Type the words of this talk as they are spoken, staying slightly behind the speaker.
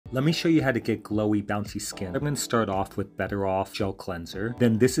Let me show you how to get glowy, bouncy skin. I'm going to start off with Better Off Gel Cleanser.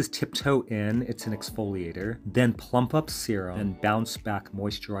 Then this is Tiptoe In, it's an exfoliator. Then Plump Up Serum and Bounce Back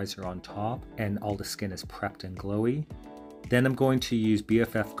Moisturiser on top, and all the skin is prepped and glowy. Then I'm going to use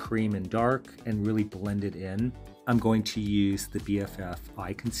BFF Cream in Dark and really blend it in. I'm going to use the BFF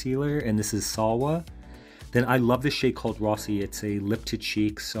Eye Concealer, and this is Salwa. Then I love this shade called Rossy. It's a lip to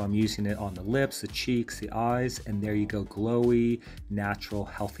cheek, so I'm using it on the lips, the cheeks, the eyes, and there you go, glowy, natural,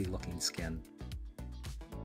 healthy looking skin.